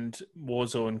and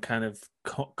Warzone kind of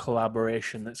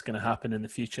collaboration that's going to happen in the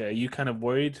future? Are you kind of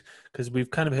worried? Because we've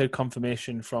kind of heard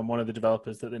confirmation from one of the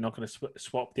developers that they're not going to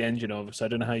swap the engine over. So I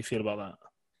don't know how you feel about that.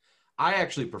 I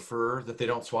actually prefer that they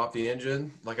don't swap the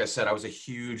engine. Like I said, I was a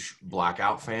huge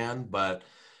Blackout fan, but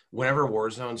whenever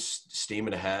Warzone's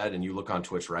steaming ahead and you look on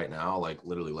Twitch right now, like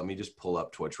literally, let me just pull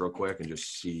up Twitch real quick and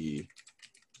just see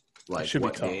like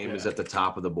what game is at the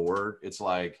top of the board. It's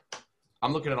like,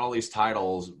 I'm looking at all these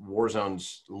titles.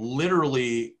 Warzone's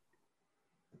literally,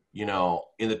 in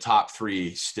the top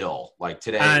 3 still. Like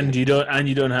today, and you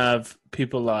don't have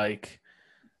people like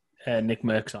Nick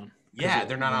Merckx on. Yeah,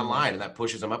 they're not online, and that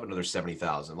pushes them up another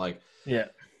 70,000. Like, yeah.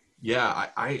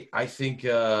 I think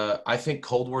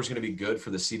Cold War is going to be good for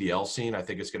the CDL scene. I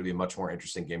think it's going to be a much more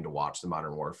interesting game to watch than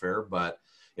Modern Warfare. But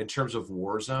in terms of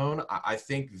Warzone, I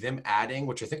think them adding,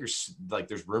 which I think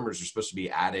there's rumors they're supposed to be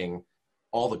adding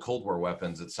all the Cold War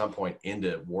weapons at some point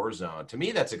into Warzone. To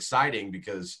me, that's exciting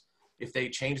because if they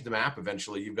change the map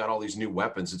eventually, you've got all these new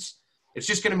weapons. It's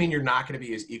just going to mean you're not going to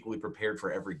be as equally prepared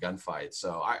for every gunfight.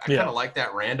 So I kind of like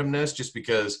that randomness just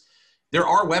because there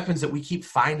are weapons that we keep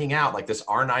finding out, like this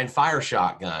R9 fire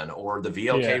shotgun or the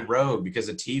VLK Rogue because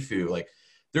of Tfue. Like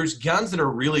there's guns that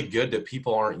are really good that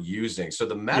people aren't using. So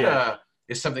the meta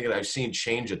is something that I've seen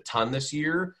change a ton this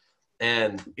year.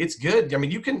 And it's good. I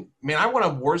mean, I won a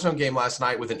Warzone game last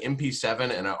night with an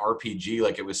MP7 and an RPG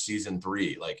like it was season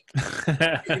 3. Like,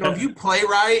 if you play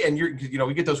right and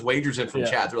we get those wagers in from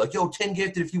chat. They're like, 10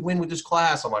 gifted if you win with this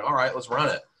class. I'm like, all right, let's run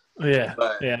it. Yeah.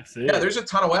 But, there's a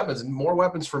ton of weapons and more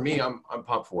weapons for me. I'm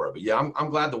pumped for it. But yeah,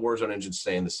 I'm glad the Warzone engine's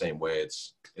staying the same way.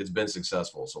 It's been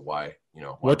successful. So why?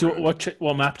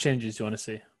 What map changes do you want to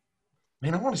see?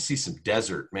 Man, I want to see some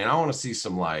desert. Man, I want to see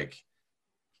some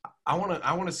I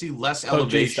want to see less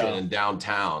elevation in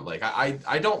downtown. Like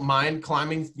I don't mind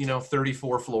climbing,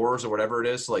 34 floors or whatever it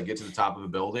is to get to the top of a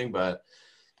building, but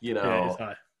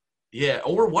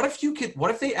Or what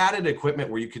if they added equipment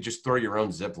where you could just throw your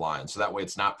own zip line so that way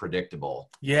it's not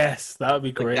predictable? Yes, that would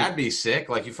be great. That'd be sick.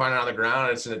 Like you find it on the ground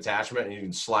and it's an attachment and you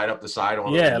can slide up the side.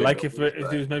 Like if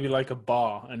there was maybe like a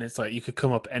bar and it's like you could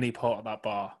come up any part of that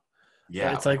bar.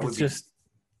 Yeah, but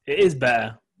it is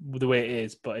better the way it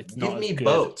is, but it's not. Give me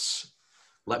boats.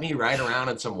 Let me ride around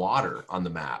in some water on the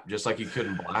map, just like you could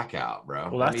in Blackout, bro.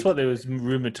 Well, that's what there was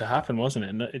rumored to happen, wasn't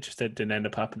it? It just didn't end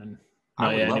up happening.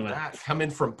 I would love that. Come in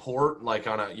from port, like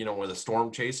on a, with a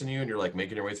storm chasing you, and you're like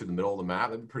making your way through the middle of the map.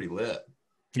 That'd be pretty lit.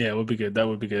 Yeah, it would be good. That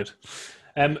would be good.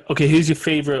 Okay, who's your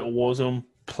favorite Warzone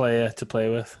player to play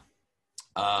with?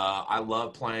 I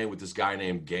love playing with this guy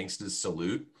named Gangsta's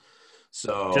Salute.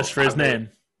 So just for his name.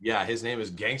 Yeah, his name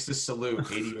is Gangsta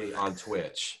Salute 88 on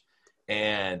Twitch.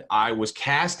 And I was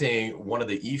casting one of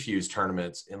the eFuse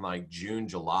tournaments in June,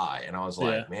 July. And I was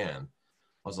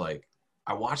like,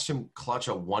 I watched him clutch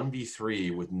a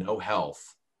 1v3 with no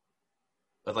health.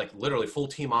 But literally full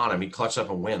team on him. He clutched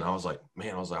up and win. I was like,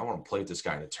 I want to play with this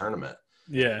guy in a tournament.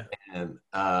 Yeah. And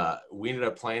we ended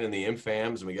up playing in the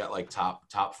MFAMs and we got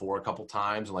top 4 a couple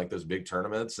times in those big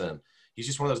tournaments. And he's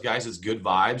just one of those guys that's good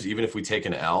vibes, even if we take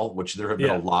an L, which there have been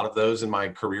a lot of those in my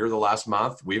career the last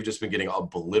month. We've just been getting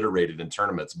obliterated in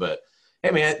tournaments. But, hey,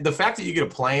 man, the fact that you get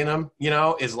to play in them,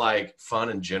 is, fun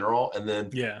in general. And then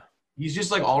he's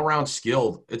just, all-around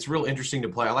skilled. It's real interesting to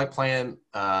play. I like playing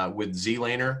with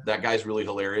Z-Laner. That guy's really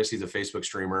hilarious. He's a Facebook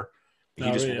streamer. He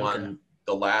won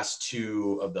the last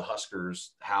 2 of the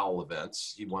Huskers Howl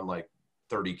events. He won,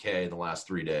 30K in the last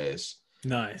 3 days.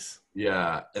 Nice.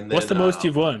 Yeah. And then, what's the most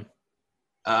you've won?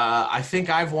 I think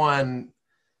I've won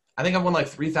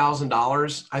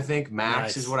 $3,000. I think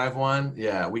max is what I've won.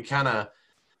 Yeah, we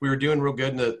were doing real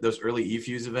good in those early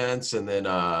eFuse events, and then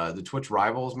the Twitch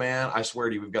rivals. Man, I swear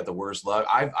to you, we've got the worst luck.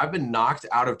 I've been knocked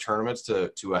out of tournaments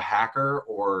to a hacker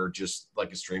or just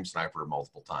a stream sniper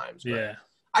multiple times. But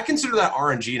I consider that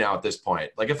RNG now at this point.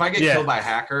 If I get killed by a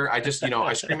hacker, I just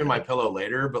I scream in my pillow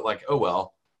later. But oh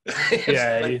well.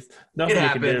 Nothing you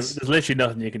can do. There's literally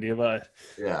nothing you can do about it.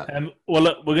 Yeah. Well,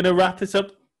 look, we're gonna wrap this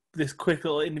up this quick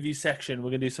little interview section, we're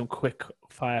going to do some quick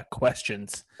fire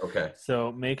questions. Okay.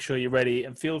 So make sure you're ready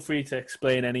and feel free to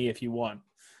explain any if you want.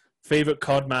 Favorite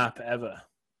COD map ever?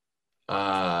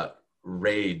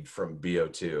 Raid from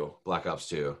BO2, Black Ops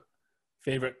 2.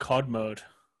 Favorite COD mode?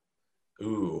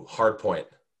 Ooh, Hardpoint.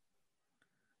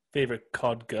 Favorite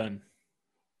COD gun?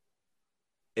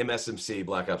 MSMC,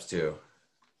 Black Ops 2.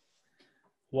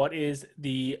 What is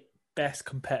the best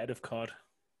competitive COD?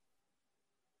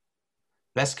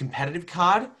 Best competitive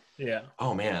COD? Yeah.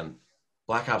 Oh, man.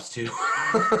 Black Ops 2.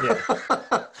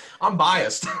 Yeah. I'm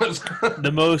biased.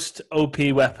 The most OP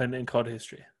weapon in COD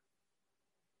history?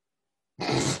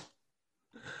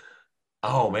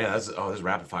 Oh, man. This is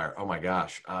rapid fire. Oh, my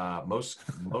gosh. Most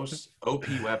OP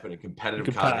weapon in competitive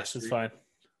You can COD pass. history. It's fine.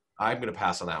 I'm going to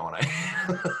pass on that one.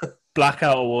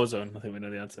 Blackout or Warzone? I think we know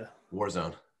the answer.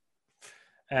 Warzone.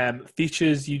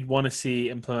 Features you'd want to see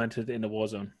implemented in the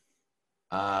Warzone?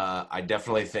 I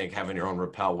definitely think having your own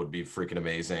rappel would be freaking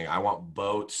amazing. I want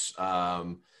boats.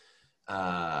 I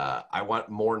want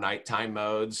more nighttime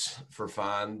modes for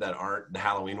fun that aren't the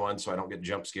Halloween ones, so I don't get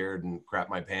jump scared and crap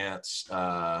my pants.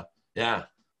 Yeah.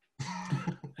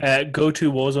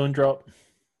 Go-to Warzone drop?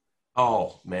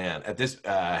 Oh, man. At this,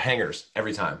 hangers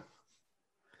every time.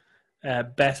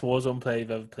 Best Warzone player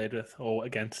you've ever played with or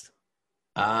against?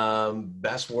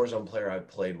 Best Warzone player I've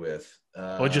played with.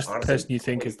 Or just the honestly, person you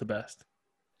think is the best?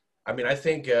 I mean, I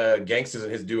think Gangsters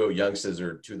and his duo Youngsters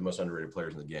are two of the most underrated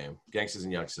players in the game. Gangsters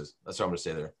and Youngsters. That's what I'm going to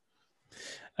say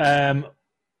there.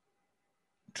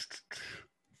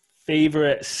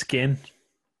 Favorite skin?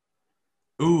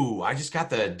 Ooh, I just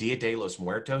got the Dia de los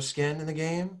Muertos skin in the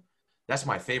game. That's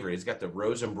my favorite. He's got the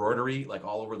rose embroidery like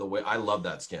all over the way. I love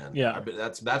that skin. Yeah.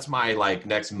 That's my like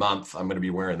next month. I'm going to be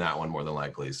wearing that one more than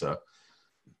likely. So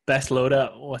Best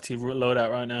loadout? What's your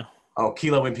loadout right now? Oh,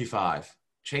 Kilo MP5.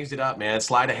 Changed it up, man.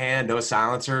 Sleight of hand, no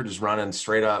silencer, just running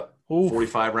straight up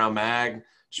 45 round mag.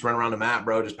 Just running around the map,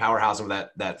 bro. Just powerhousing with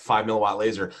that 5 milliwatt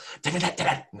laser.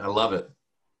 I love it.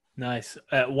 Nice.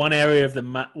 One area of the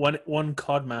map, one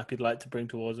COD map you'd like to bring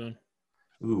to Warzone?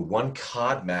 Ooh, one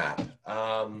COD map.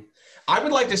 I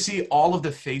would like to see all of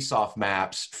the face-off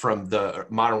maps from the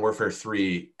Modern Warfare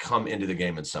 3 come into the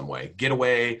game in some way.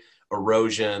 Getaway,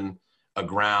 erosion, a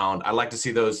ground. I'd like to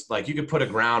see those. Like, you could put a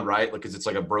ground, right? Because it's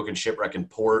like a broken shipwreck and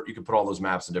port. You could put all those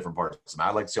maps in different parts.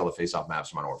 I'd like to see all the face-off maps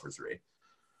from Modern Warfare 3.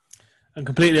 And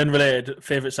completely unrelated,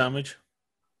 favorite sandwich?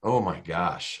 Oh my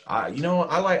gosh. I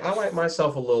like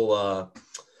myself a little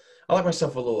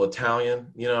Italian,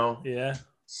 Yeah.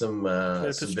 Some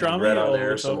pastrami bread on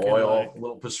there, or some talking oil, like- a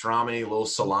little pastrami, a little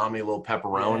salami, a little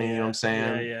pepperoni, you know what I'm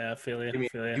saying? Yeah, I feel you.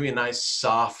 Give me a nice,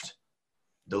 soft,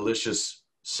 delicious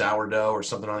sourdough or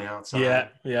something on the outside.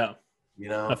 Yeah.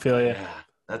 I feel you. Yeah,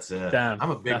 that's it. Damn,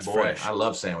 I'm a big that's boy. fresh. I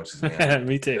love sandwiches, man.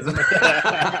 Me too.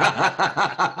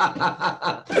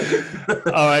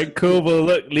 All right, cool. Well,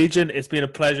 look, Legion, it's been a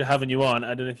pleasure having you on.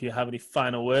 I don't know if you have any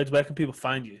final words. Where can people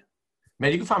find you?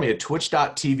 Man, you can find me at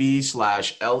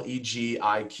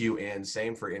twitch.tv/LEGIQN.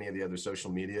 Same for any of the other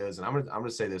social medias. And I'm gonna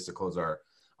say this to close our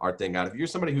thing out. If you're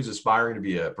somebody who's aspiring to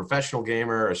be a professional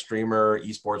gamer, a streamer,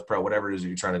 esports pro, whatever it is that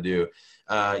you're trying to do,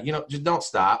 just don't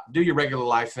stop. Do your regular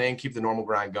life thing. Keep the normal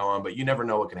grind going. But you never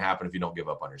know what can happen if you don't give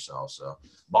up on yourself. So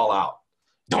ball out.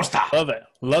 Don't stop. Love it.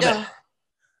 It.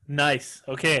 Nice.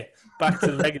 Okay, back to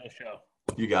the regular show.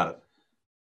 You got it.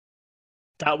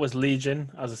 That was Legion,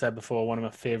 as I said before, one of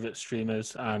my favorite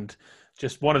streamers and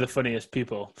just one of the funniest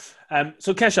people.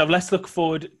 So, Keshav, let's look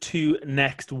forward to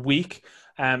next week.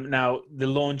 Now, the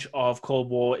launch of Cold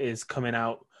War is coming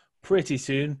out pretty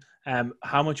soon.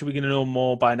 How much are we going to know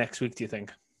more by next week, do you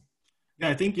think? Yeah,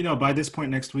 I think, by this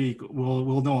point next week,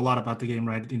 we'll know a lot about the game,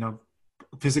 right?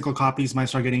 Physical copies might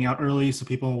start getting out early, so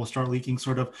people will start leaking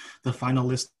sort of the final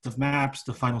list of maps,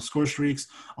 the final score streaks,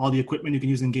 all the equipment you can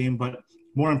use in game. But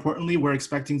more importantly, we're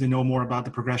expecting to know more about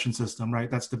the progression system, right?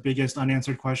 That's the biggest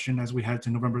unanswered question as we head to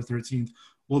November 13th.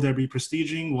 Will there be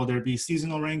prestiging? Will there be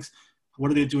seasonal ranks? What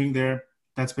are they doing there?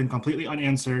 That's been completely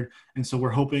unanswered. And so we're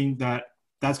hoping that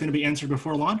that's going to be answered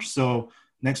before launch. So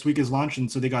next week is launch.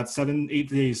 And so they got 7-8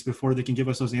 days before they can give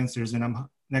us those answers. And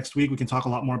next week, we can talk a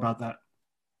lot more about that.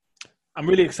 I'm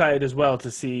really excited as well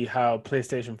to see how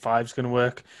PlayStation 5 is going to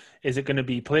work. Is it going to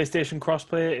be PlayStation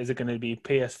crossplay? Is it going to be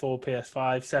PS4,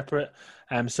 PS5 separate?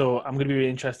 So I'm going to be really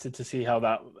interested to see how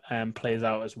that plays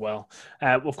out as well.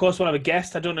 Of course, we'll have a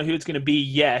guest. I don't know who it's going to be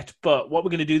yet, but what we're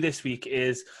going to do this week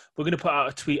is we're going to put out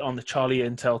a tweet on the Charlie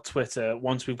Intel Twitter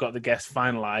once we've got the guest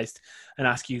finalized and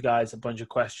ask you guys a bunch of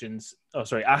questions.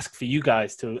 Ask for you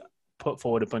guys to put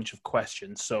forward a bunch of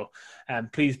questions. So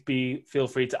please feel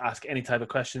free to ask any type of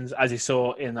questions. As you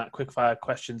saw in that quickfire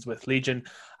questions with Legion,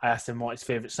 I asked him what his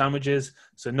favorite sandwich is.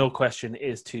 So no question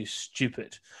is too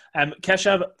stupid.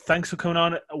 Keshav, thanks for coming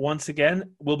on once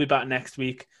again. We'll be back next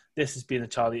week. This has been the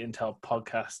Charlie Intel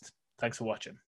podcast. Thanks for watching.